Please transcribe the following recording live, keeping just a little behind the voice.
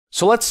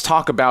So let's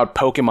talk about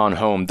Pokemon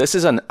Home. This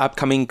is an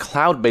upcoming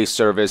cloud-based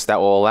service that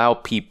will allow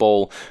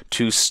people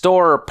to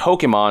store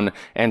Pokemon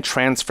and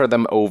transfer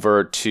them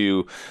over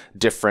to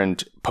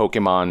different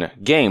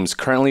Pokemon games.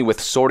 Currently with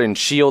Sword and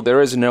Shield,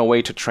 there is no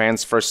way to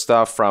transfer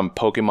stuff from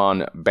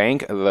Pokemon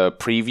Bank, the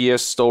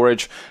previous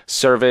storage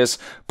service.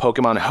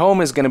 Pokemon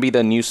Home is going to be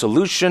the new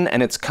solution,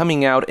 and it's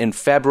coming out in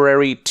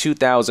February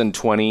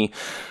 2020.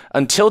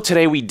 Until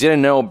today, we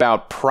didn't know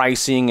about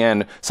pricing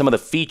and some of the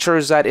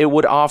features that it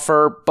would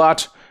offer,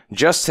 but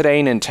just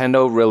today,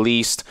 Nintendo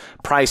released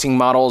pricing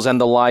models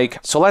and the like.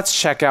 So let's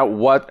check out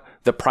what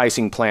the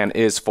pricing plan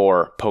is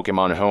for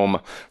Pokemon Home.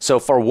 So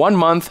for 1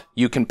 month,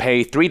 you can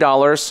pay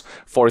 $3.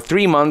 For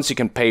 3 months, you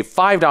can pay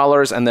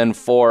 $5. And then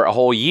for a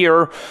whole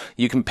year,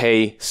 you can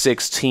pay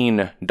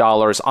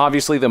 $16.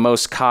 Obviously, the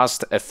most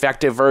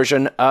cost-effective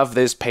version of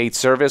this paid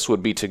service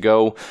would be to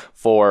go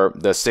for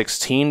the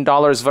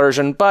 $16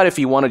 version. But if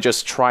you want to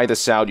just try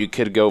this out, you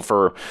could go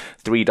for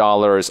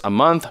 $3 a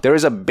month. There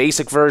is a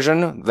basic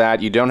version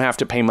that you don't have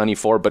to pay money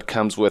for, but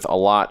comes with a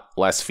lot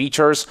less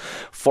features.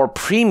 For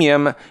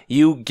premium,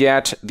 you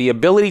get the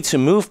ability to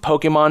move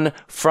Pokemon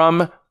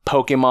from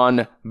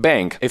Pokemon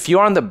Bank. If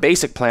you're on the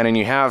basic plan and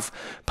you have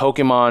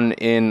Pokemon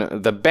in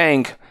the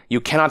bank, you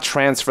cannot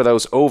transfer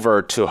those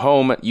over to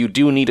Home. You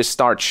do need to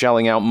start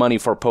shelling out money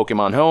for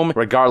Pokemon Home,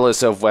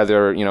 regardless of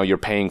whether, you're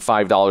paying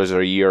 $5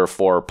 a year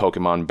for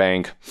Pokemon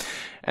Bank.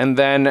 And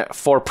then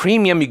for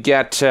premium, you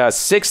get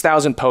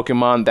 6,000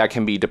 Pokemon that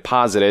can be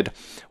deposited,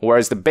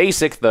 whereas the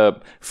basic, the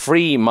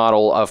free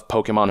model of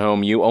Pokemon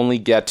Home, you only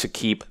get to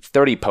keep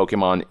 30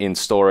 Pokemon in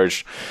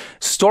storage.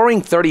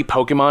 Storing 30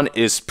 Pokemon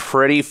is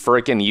pretty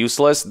freaking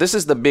useless. This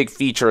is the big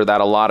feature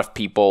that a lot of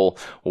people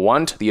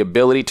want, the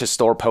ability to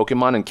store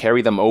Pokemon and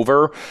carry them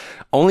over.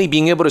 Only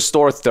being able to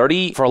store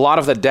 30, for a lot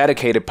of the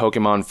dedicated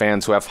Pokemon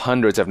fans who have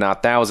hundreds, if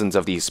not thousands,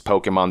 of these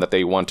Pokemon that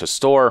they want to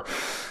store,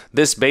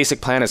 this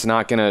basic plan is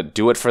not going to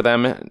do it for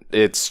them.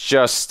 It's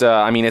just,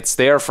 it's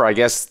there for, I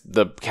guess,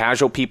 the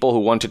casual people who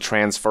want to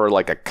transfer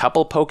like a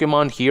couple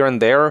Pokemon here and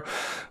there.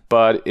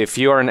 But if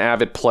you're an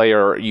avid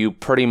player, you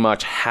pretty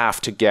much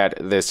have to get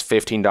this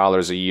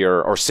 $15 a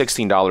year or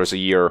 $16 a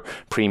year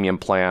premium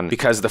plan,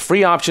 because the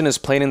free option is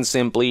plain and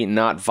simply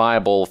not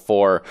viable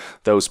for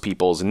those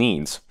people's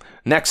needs.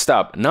 Next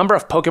up, number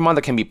of Pokemon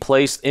that can be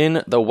placed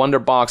in the Wonder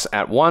Box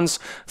at once.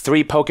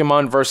 3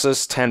 Pokemon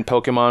versus 10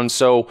 Pokemon.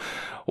 So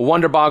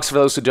Wonder Box, for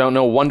those who don't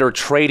know, Wonder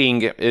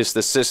Trading is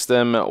the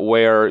system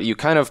where you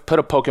kind of put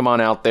a Pokemon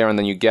out there and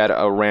then you get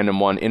a random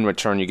one in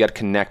return. You get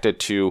connected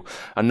to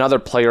another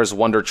player's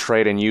Wonder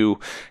Trade and you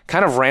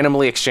kind of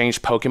randomly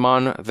exchange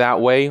Pokemon that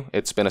way.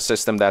 It's been a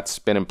system that's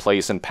been in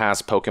place in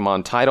past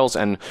Pokemon titles,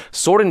 and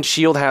Sword and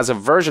Shield has a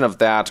version of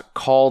that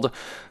called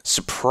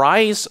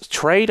Surprise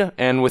Trade,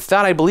 and with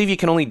that, I believe you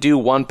can only do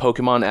 1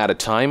 Pokemon at a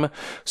time.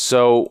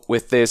 So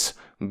with this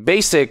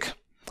basic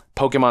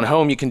Pokemon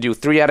Home, you can do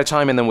 3 at a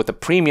time, and then with the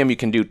premium, you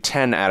can do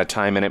 10 at a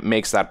time, and it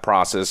makes that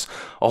process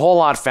a whole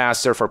lot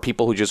faster for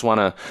people who just want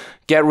to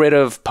get rid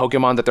of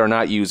Pokemon that they're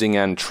not using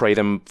and trade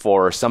them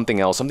for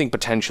something else, something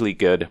potentially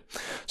good.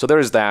 So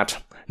there's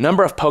that.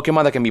 Number of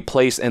Pokemon that can be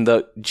placed in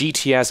the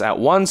GTS at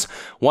once,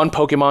 1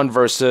 Pokemon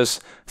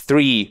versus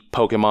 3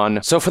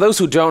 Pokemon. So for those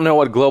who don't know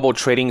what global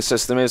trading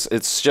system is,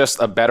 it's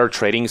just a better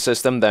trading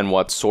system than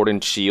what Sword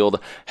and Shield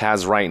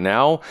has right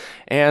now.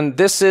 And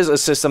this is a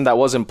system that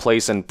was in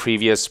place in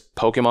previous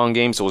Pokemon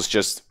games. It was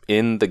just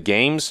in the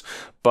games.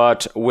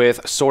 But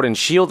with Sword and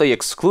Shield, they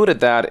excluded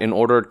that in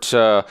order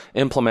to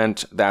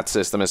implement that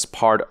system as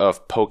part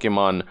of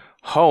Pokemon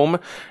Home,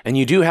 and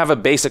you do have a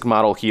basic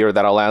model here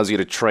that allows you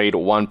to trade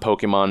 1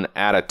 Pokemon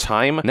at a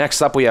time.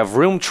 Next up, we have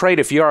Room Trade.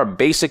 If you are a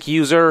basic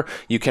user,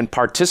 you can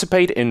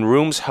participate in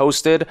rooms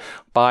hosted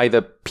by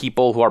the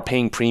people who are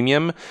paying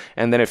premium,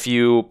 and then if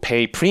you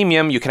pay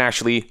premium, you can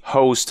actually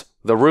host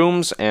the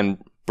rooms and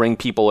bring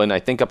people in, I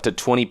think up to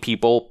 20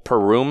 people per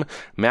room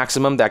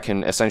maximum that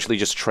can essentially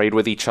just trade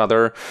with each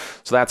other.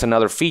 So that's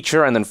another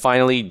feature. And then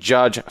finally,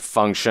 Judge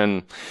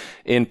function.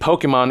 In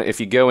Pokemon, if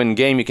you go in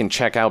game, you can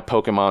check out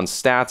Pokemon's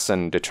stats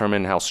and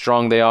determine how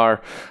strong they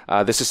are.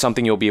 This is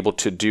something you'll be able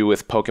to do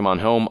with Pokemon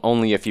Home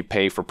only if you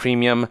pay for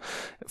premium.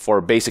 For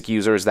basic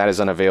users, that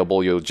is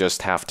unavailable. You'll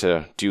just have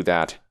to do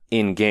that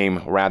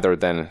in-game rather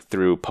than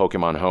through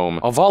Pokemon Home.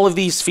 Of all of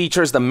these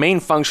features, the main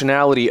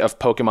functionality of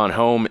Pokemon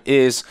Home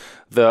is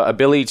the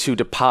ability to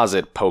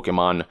deposit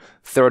Pokemon,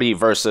 30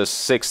 versus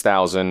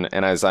 6,000,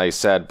 and as I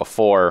said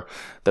before,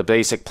 the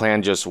basic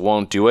plan just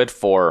won't do it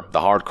for the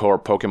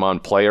hardcore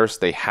Pokemon players.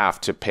 They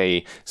have to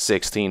pay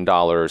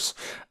 $16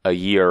 a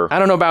year. I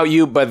don't know about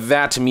you, but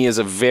that to me is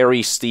a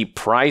very steep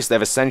price.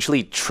 They've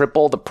essentially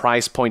tripled the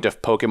price point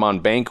of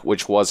Pokemon Bank,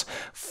 which was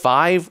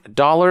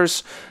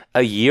 $5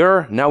 a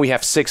year. Now we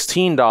have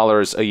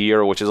 $16 a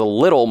year, which is a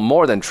little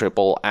more than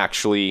triple,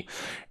 actually.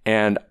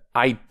 And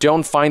I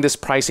don't find this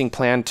pricing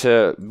plan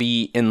to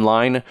be in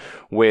line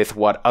with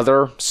what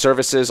other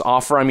services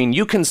offer. I mean,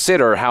 you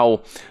consider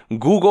how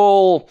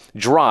Google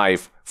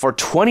Drive for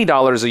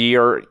 $20 a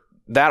year,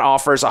 that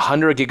offers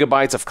 100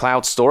 gigabytes of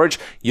cloud storage.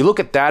 You look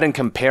at that and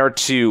compare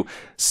to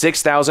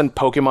 6,000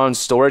 Pokemon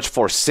storage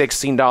for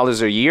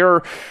 $16 a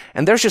year,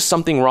 and there's just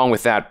something wrong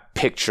with that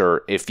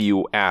picture if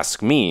you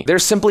ask me.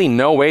 There's simply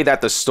no way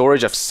that the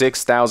storage of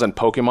 6,000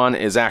 Pokemon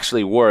is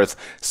actually worth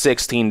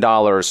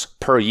 $16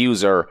 per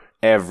user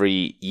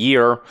every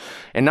year.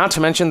 And not to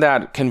mention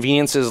that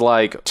conveniences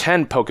like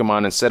 10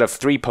 Pokemon instead of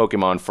 3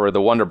 Pokemon for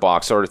the Wonder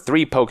Box, or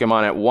 3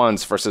 Pokemon at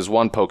once versus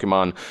 1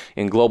 Pokemon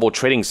in global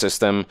trading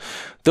system,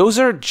 those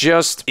are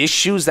just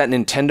issues that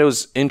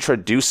Nintendo's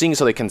introducing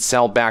so they can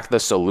sell back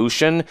the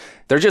solution.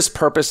 They're just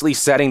purposely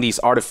setting these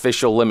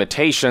artificial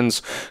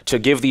limitations to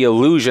give the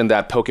illusion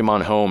that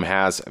Pokemon Home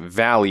has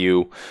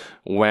value,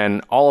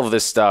 when all of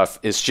this stuff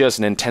is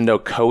just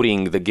Nintendo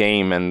coding the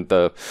game and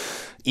the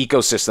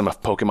ecosystem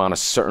of Pokemon a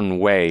certain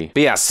way.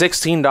 But yeah,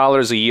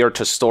 $16 a year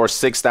to store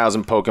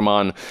 6,000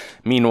 Pokemon.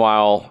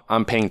 Meanwhile,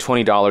 I'm paying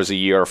 $20 a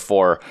year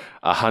for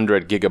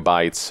 100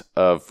 gigabytes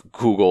of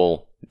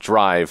Google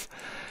Drive.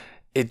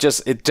 It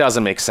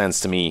doesn't make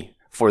sense to me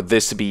for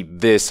this to be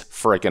this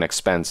freaking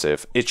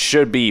expensive. It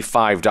should be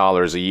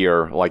 $5 a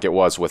year like it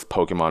was with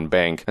Pokemon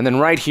Bank. And then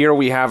right here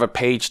we have a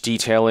page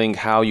detailing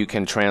how you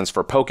can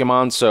transfer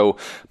Pokemon. So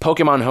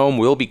Pokemon Home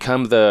will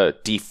become the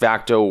de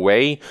facto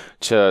way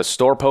to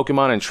store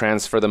Pokemon and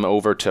transfer them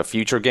over to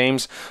future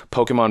games.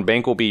 Pokemon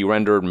Bank will be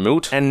rendered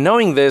moot. And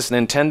knowing this,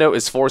 Nintendo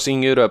is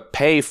forcing you to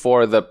pay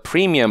for the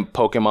premium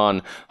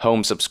Pokemon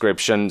Home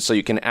subscription so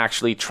you can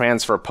actually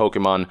transfer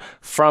Pokemon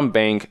from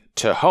Bank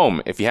to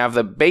Home. If you have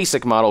the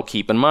basic model,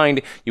 keep in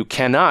mind, you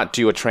cannot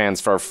do a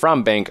transfer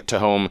from Bank to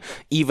Home,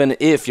 even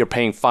if you're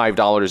paying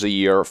 $5 a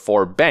year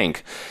for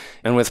Bank.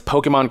 And with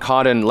Pokemon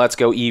caught in Let's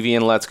Go Eevee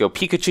and Let's Go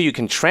Pikachu, you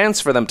can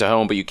transfer them to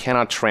Home, but you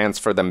cannot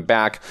transfer them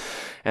back.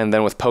 And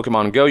then with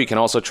Pokemon Go, you can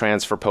also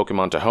transfer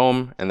Pokemon to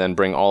Home and then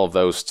bring all of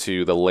those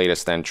to the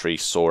latest entry,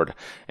 Sword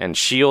and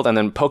Shield. And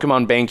then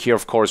Pokemon Bank here,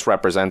 of course,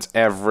 represents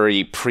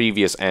every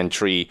previous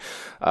entry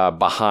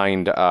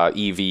behind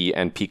Eevee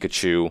and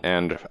Pikachu.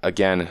 And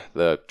again,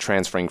 the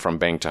transferring from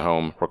Bank to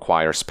Home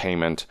requires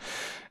payment.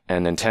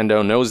 And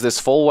Nintendo knows this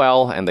full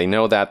well, and they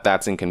know that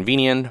that's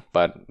inconvenient,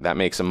 but that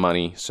makes them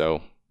money,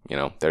 so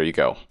there you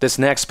go. This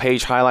next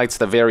page highlights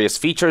the various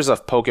features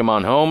of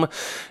Pokemon Home.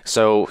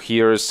 So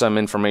here's some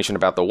information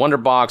about the Wonder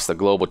Box, the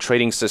global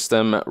trading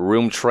system,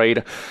 room trade,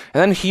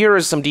 and then here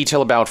is some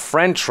detail about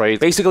friend trade.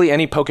 Basically,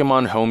 any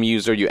Pokemon Home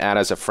user you add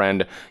as a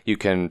friend, you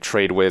can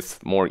trade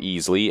with more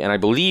easily. And I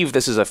believe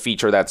this is a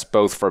feature that's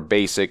both for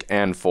basic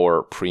and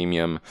for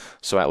premium.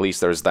 So at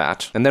least there's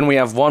that. And then we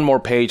have one more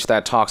page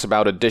that talks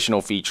about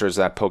additional features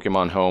that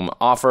Pokemon Home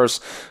offers.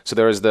 So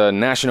there is the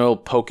National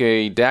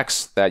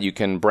Pokédex that you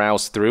can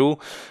browse through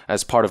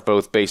as part of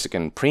both basic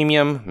and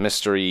premium,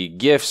 mystery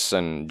gifts,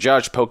 and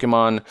judge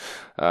Pokemon.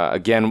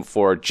 Again,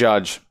 for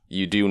judge,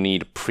 you do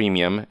need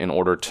premium in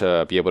order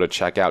to be able to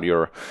check out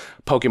your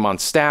Pokemon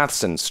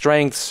stats and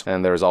strengths,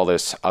 and there's all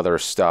this other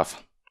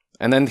stuff.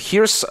 And then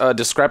here's a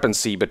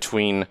discrepancy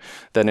between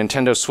the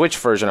Nintendo Switch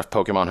version of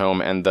Pokemon Home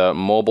and the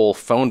mobile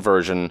phone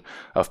version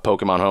of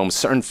Pokemon Home.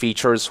 Certain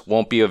features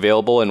won't be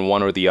available in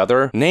one or the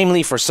other.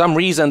 Namely, for some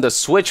reason, the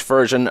Switch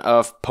version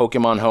of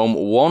Pokemon Home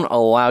won't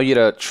allow you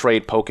to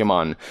trade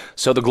Pokemon.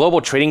 So the global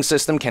trading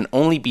system can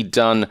only be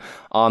done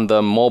on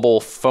the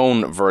mobile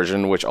phone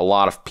version, which a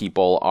lot of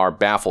people are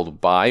baffled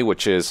by,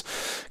 which is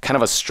kind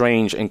of a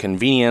strange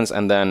inconvenience.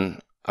 And then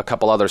a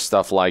couple other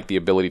stuff like the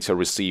ability to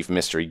receive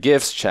mystery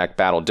gifts, check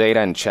battle data,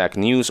 and check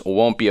news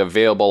won't be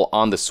available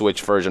on the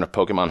Switch version of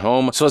Pokemon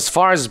Home. So as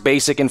far as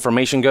basic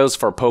information goes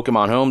for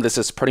Pokemon Home, this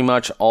is pretty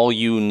much all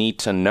you need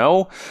to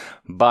know.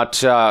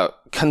 But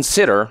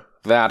consider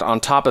that on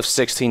top of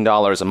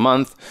 $16 a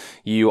month,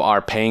 you are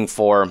paying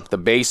for the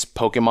base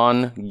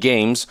Pokemon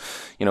games,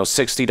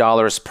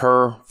 $60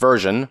 per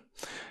version.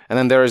 And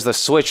then there is the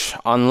Switch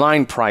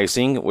online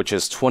pricing, which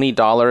is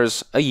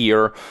 $20 a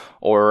year,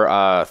 or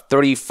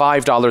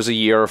 $35 a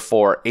year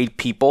for 8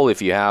 people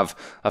if you have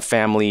a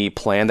family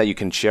plan that you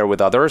can share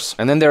with others.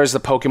 And then there's the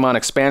Pokemon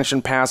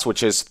Expansion Pass,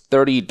 which is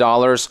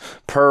 $30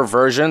 per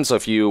version. So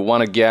if you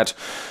want to get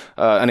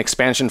an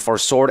expansion for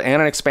Sword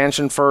and an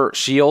expansion for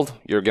Shield,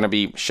 you're going to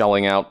be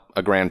shelling out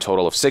a grand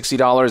total of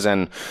 $60,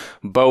 and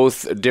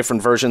both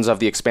different versions of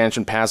the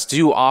expansion pass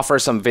do offer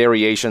some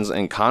variations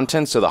in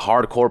content, so the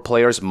hardcore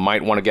players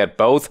might want to get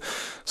both.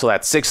 So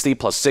that's 60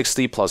 plus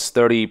 60 plus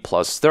 30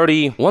 plus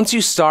 30. Once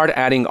you start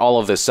adding all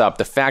of this up,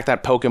 the fact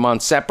that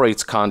Pokemon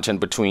separates content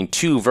between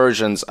 2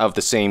 versions of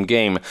the same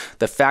game,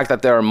 the fact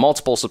that there are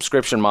multiple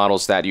subscription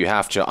models that you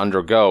have to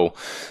undergo,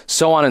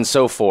 so on and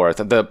so forth,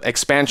 the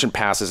expansion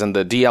passes and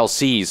the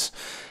DLCs,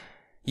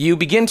 you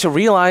begin to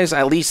realize,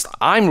 at least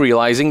I'm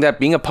realizing, that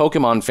being a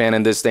Pokemon fan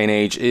in this day and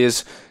age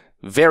is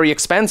very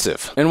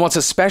expensive. And what's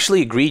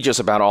especially egregious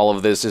about all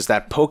of this is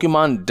that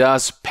Pokemon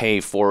does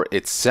pay for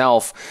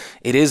itself.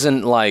 It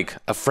isn't like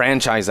a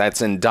franchise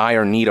that's in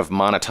dire need of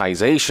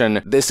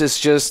monetization. This is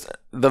just,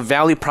 the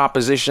value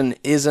proposition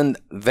isn't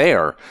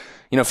there.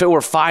 If it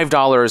were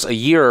 $5 a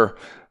year,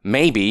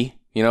 maybe,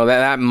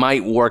 that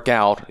might work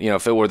out,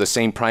 if it were the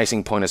same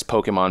pricing point as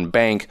Pokemon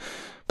Bank.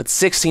 But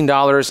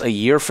 $16 a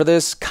year for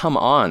this? Come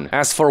on.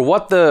 As for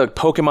what the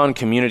Pokemon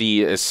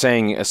community is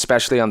saying,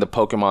 especially on the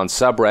Pokemon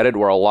subreddit,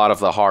 where a lot of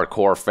the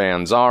hardcore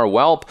fans are,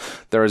 well,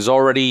 there is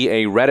already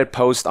a Reddit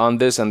post on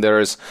this, and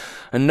there's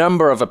a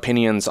number of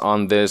opinions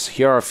on this.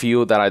 Here are a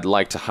few that I'd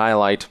like to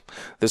highlight.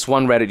 This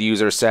one Reddit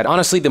user said,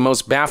 honestly, the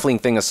most baffling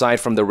thing aside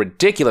from the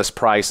ridiculous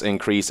price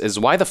increase is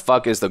why the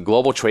fuck is the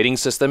global trading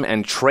system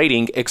and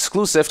trading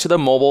exclusive to the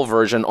mobile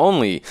version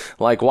only?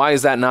 Like, why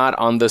is that not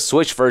on the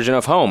Switch version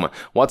of Home?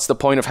 What's the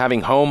point of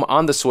having Home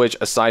on the Switch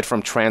aside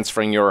from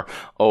transferring your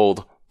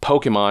old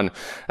Pokemon?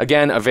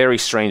 Again, a very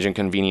strange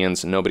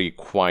inconvenience nobody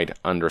quite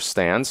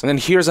understands. And then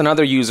here's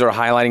another user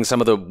highlighting some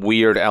of the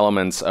weird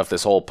elements of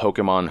this whole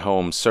Pokemon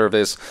Home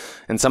service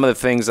and some of the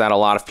things that a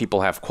lot of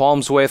people have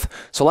qualms with.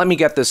 So let me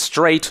get this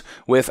straight.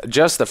 With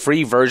just the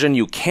free version,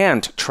 you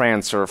can't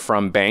transfer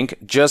from bank,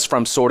 just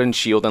from Sword and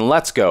Shield and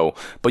Let's Go.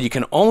 But you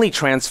can only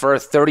transfer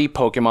 30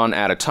 Pokemon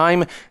at a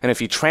time, and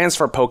if you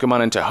transfer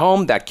Pokemon into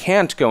Home that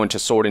can't go into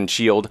Sword and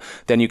Shield,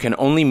 then you can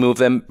only move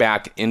them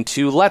back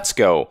into Let's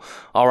Go.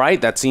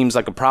 Alright, that seems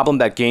like a problem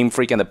that Game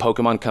Freak and the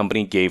Pokemon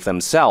Company gave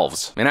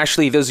themselves. And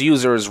actually, this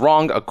user is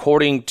wrong.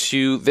 According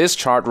to this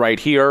chart right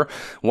here,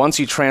 once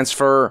you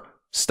transfer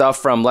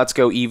stuff from Let's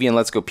Go Eevee and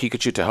Let's Go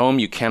Pikachu to Home,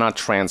 you cannot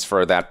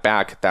transfer that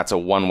back. That's a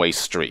one-way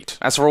street.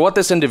 As for what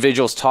this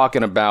individual's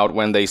talking about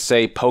when they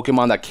say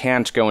Pokemon that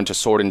can't go into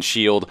Sword and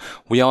Shield,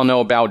 we all know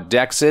about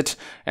Dexit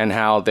and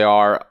how there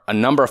are a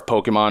number of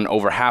Pokemon,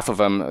 over half of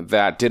them,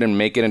 that didn't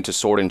make it into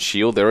Sword and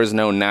Shield. There is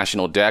no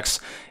National Dex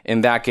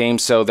in that game,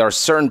 so there are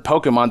certain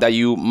Pokemon that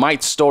you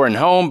might store in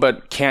Home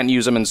but can't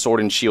use them in Sword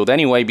and Shield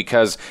anyway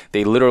because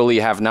they literally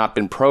have not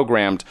been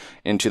programmed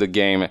into the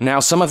game. Now,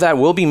 some of that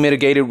will be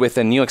mitigated with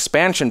a new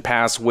expansion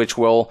pass, which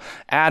will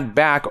add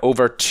back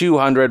over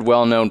 200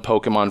 well-known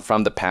Pokemon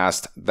from the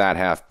past that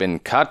have been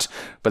cut,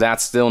 but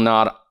that's still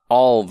not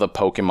all the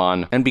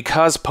Pokemon. And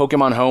because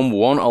Pokemon Home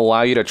won't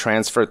allow you to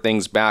transfer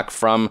things back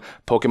from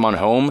Pokemon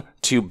Home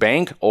to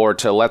Bank or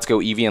to Let's Go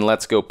Eevee and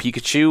Let's Go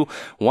Pikachu,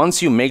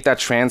 once you make that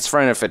transfer,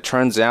 and if it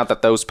turns out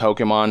that those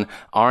Pokemon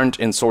aren't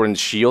in Sword and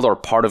Shield or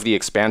part of the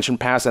expansion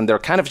pass and they're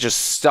kind of just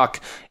stuck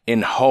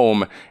in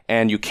Home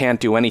and you can't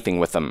do anything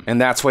with them.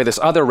 And that's why this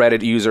other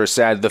Reddit user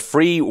said the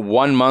free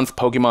 1-month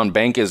Pokemon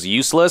Bank is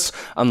useless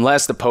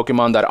unless the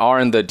Pokemon that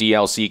are in the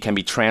DLC can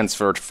be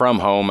transferred from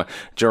Home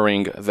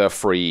during the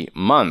free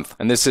month.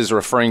 And this is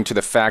referring to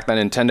the fact that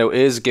Nintendo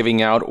is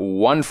giving out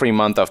 1 free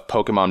month of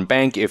Pokemon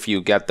Bank if you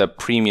get the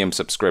premium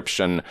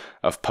subscription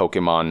of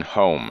Pokemon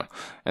Home.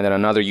 And then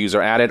another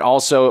user added,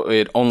 also,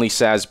 it only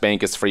says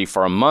Bank is free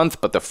for a month,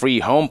 but the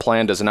free Home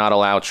plan does not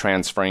allow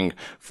transferring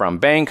from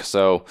Bank,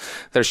 so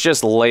there's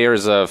just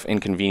layers of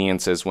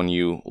inconveniences when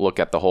you look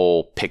at the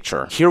whole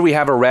picture. Here we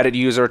have a Reddit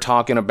user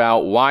talking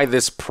about why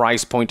this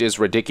price point is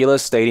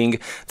ridiculous, stating,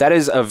 that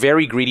is a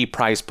very greedy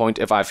price point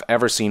if I've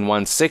ever seen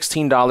one.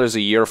 $16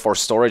 a year for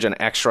storage and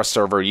extra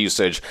server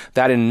usage.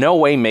 That in no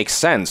way makes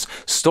sense.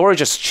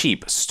 Storage is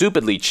cheap,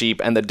 stupidly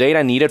cheap, and the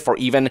data needed for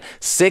even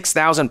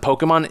 6,000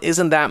 Pokemon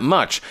isn't that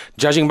much.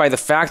 Judging by the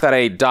fact that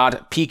a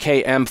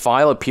 .pkm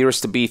file appears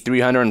to be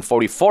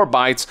 344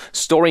 bytes,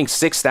 storing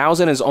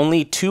 6,000 is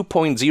only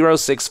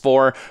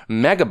 2.064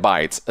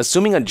 megabytes.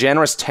 Assuming a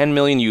generous 10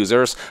 million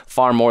users,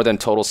 far more than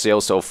total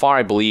sales so far,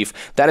 I believe,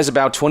 that is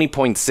about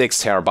 20.6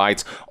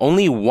 terabytes.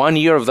 Only 1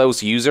 year of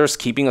those users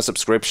keeping a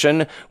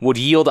subscription would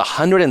yield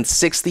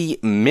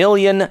 $160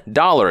 million.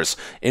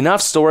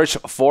 Enough storage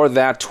for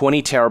that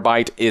 20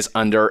 terabyte is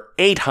under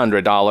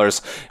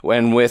 $800,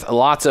 when with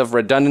lots of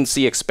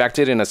redundancy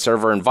expected in a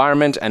server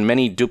environment and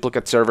many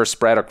duplicate servers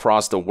spread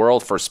across the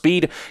world for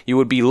speed, you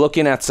would be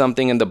looking at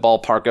something in the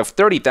ballpark of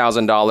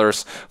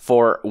 $30,000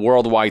 for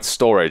worldwide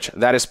storage.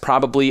 That is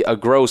probably a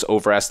gross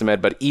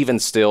overestimate, but even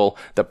still,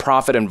 the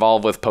profit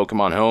involved with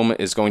Pokemon Home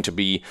is going to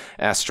be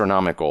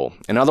astronomical.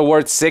 In other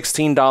words,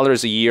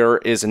 $16 a year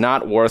is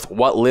not worth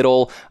what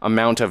little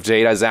amount of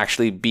data is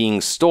actually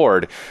being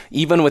stored.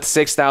 Even with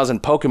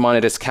 6,000 Pokemon,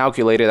 it is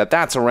calculated that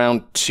that's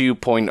around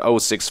 2.064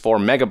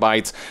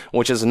 megabytes,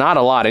 which is not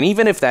a lot. And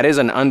even if that is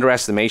an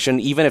underestimation,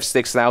 even if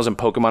 6,000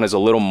 Pokemon is a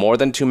little more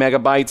than 2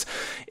 megabytes,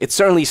 it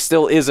certainly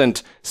still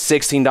isn't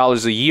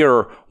 $16 a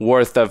year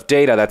worth of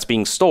data that's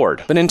being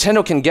stored. But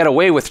Nintendo can get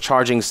away with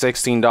charging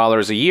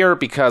 $16 a year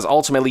because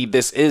ultimately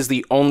this is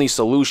the only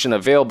solution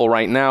available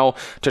right now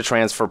to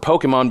transfer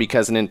Pokemon,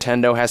 because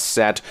Nintendo has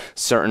set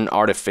certain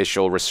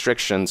artificial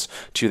restrictions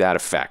to that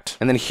effect.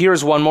 And then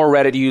here's one more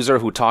Reddit user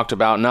who talked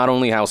about not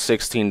only how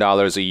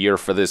 $16 a year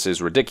for this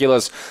is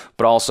ridiculous,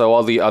 but also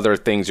all the other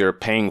things you're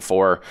paying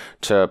for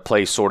to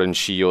play Sword and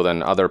Shield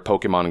and other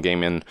Pokemon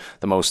game in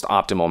the most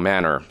optimal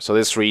manner. So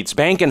this reads,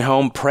 Bank and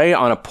Home prey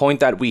on a point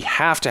that we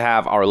have to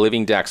have our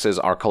living dexes,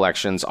 our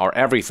collections, our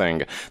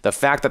everything. The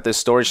fact that this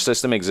storage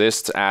system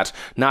exists at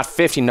not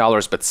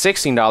 $15 but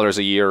 $16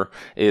 a year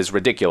is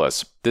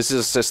ridiculous. This is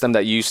a system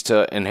that used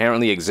to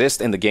inherently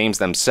exist in the games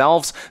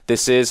themselves.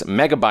 This is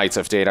megabytes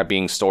of data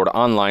being stored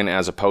online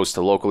as opposed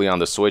to locally on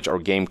the Switch or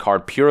game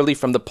card, purely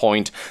from the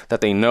point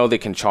that they know they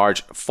can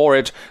charge for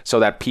it so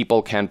that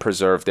people can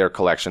preserve their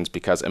collections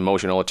because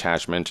emotional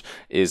attachment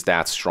is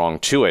that strong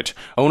to it.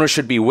 Owners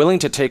should be willing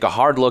to take a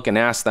hard look and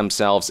ask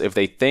themselves if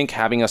they think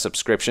having a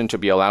subscription to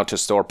be allowed to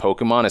store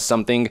Pokemon is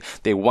something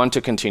they want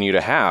to continue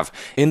to have.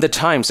 In the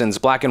time since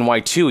Black and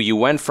White 2, you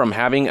went from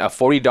having a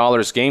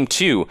 $40 game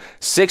to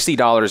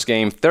 $60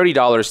 game, $30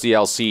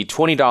 DLC,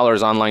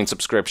 $20 online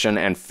subscription,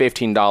 and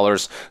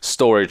 $15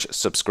 storage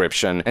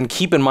subscription. And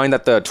keep in mind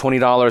that the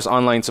 $20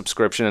 online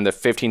subscription and the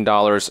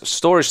 $15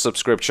 storage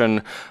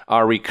subscription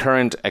are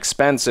recurrent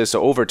expenses,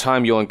 so over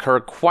time you'll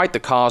incur quite the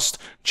cost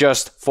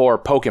just for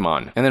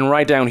Pokemon. And then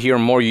right down here,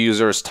 more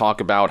users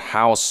talk about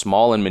how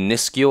small and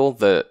minuscule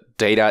the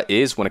data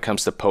is when it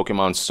comes to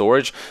Pokemon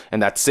storage,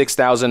 and that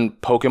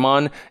 6,000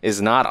 Pokemon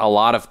is not a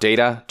lot of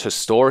data to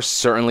store,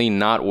 certainly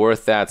not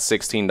worth that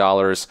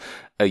 $16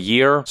 a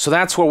year. So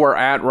that's where we're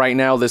at right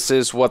now. This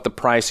is what the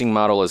pricing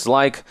model is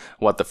like,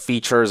 what the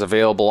features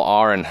available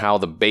are, and how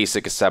the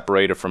basic is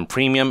separated from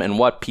premium, and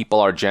what people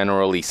are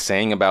generally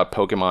saying about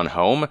Pokemon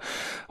Home.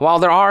 While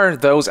there are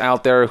those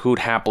out there who'd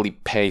happily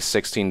pay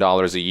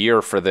 $16 a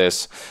year for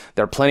this,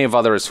 there are plenty of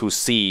others who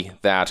see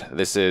that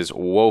this is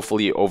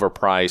woefully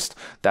overpriced,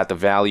 that the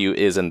value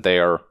isn't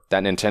there,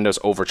 that Nintendo's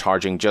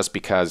overcharging just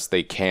because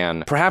they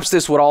can. Perhaps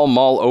this would all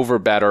mull over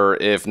better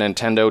if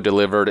Nintendo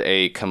delivered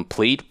a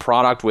complete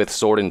product with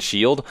Sword and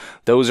Shield.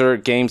 Those are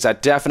games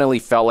that definitely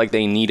felt like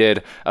they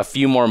needed a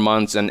few more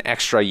months, an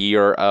extra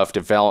year of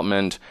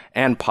development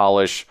and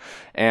polish,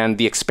 and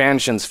the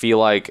expansions feel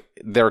like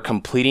they're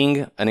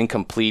completing an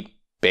incomplete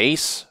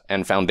base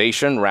and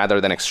foundation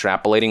rather than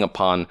extrapolating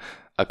upon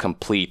a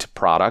complete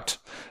product.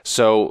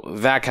 So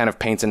that kind of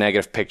paints a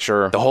negative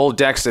picture. The whole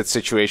Dexit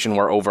situation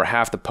where over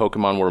half the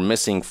Pokemon were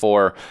missing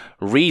for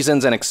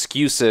reasons and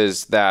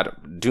excuses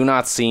that do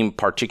not seem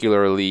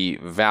particularly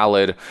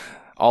valid,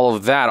 all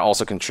of that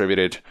also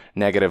contributed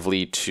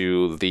negatively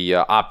to the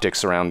optics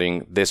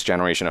surrounding this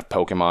generation of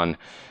Pokemon.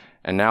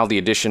 And now the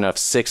addition of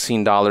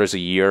 $16 a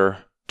year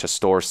to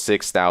store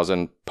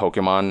 6,000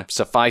 Pokemon.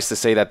 Suffice to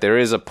say that there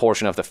is a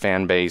portion of the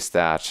fan base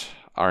that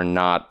are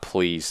not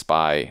pleased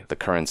by the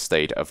current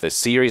state of this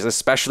series,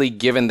 especially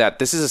given that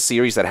this is a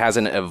series that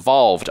hasn't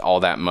evolved all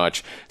that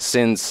much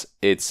since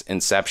its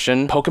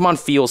inception. Pokemon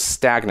feels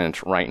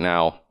stagnant right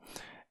now,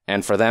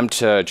 and for them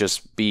to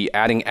just be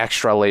adding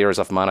extra layers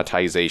of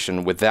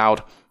monetization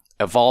without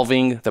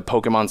evolving the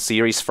Pokemon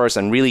series first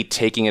and really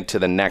taking it to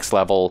the next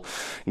level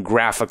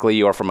graphically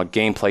or from a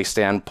gameplay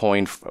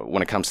standpoint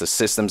when it comes to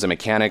systems and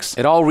mechanics,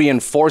 it all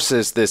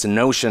reinforces this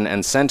notion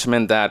and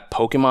sentiment that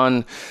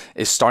Pokemon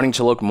is starting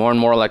to look more and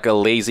more like a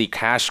lazy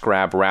cash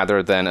grab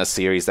rather than a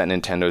series that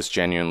Nintendo's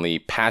genuinely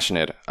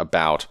passionate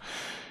about.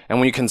 And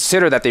when you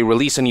consider that they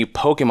release a new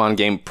Pokemon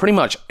game pretty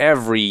much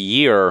every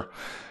year,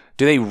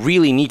 do they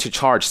really need to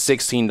charge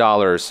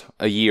 $16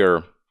 a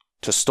year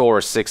to store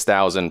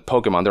 6,000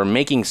 Pokemon? They're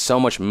making so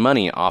much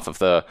money off of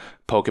the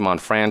Pokemon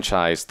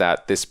franchise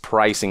that this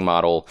pricing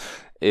model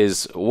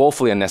is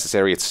woefully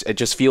unnecessary. It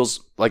just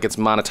feels like it's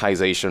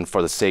monetization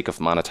for the sake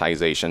of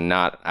monetization,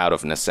 not out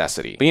of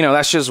necessity. But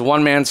that's just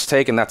one man's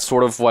take, and that's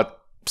sort of what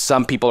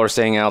some people are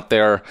saying out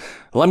there.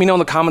 Let me know in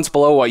the comments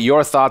below what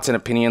your thoughts and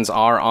opinions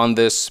are on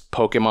this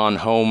Pokemon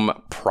Home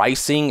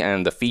pricing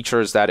and the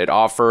features that it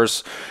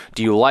offers.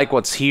 Do you like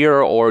what's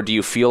here, or do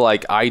you feel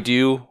like I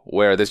do,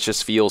 where this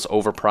just feels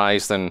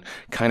overpriced and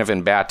kind of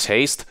in bad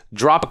taste?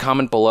 Drop a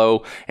comment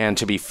below, and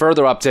to be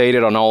further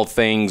updated on all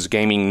things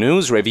gaming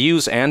news,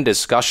 reviews, and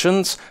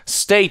discussions,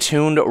 stay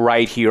tuned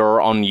right here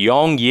on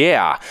Young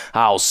Yeah.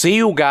 I'll see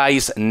you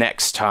guys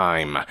next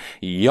time.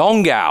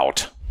 Young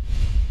out!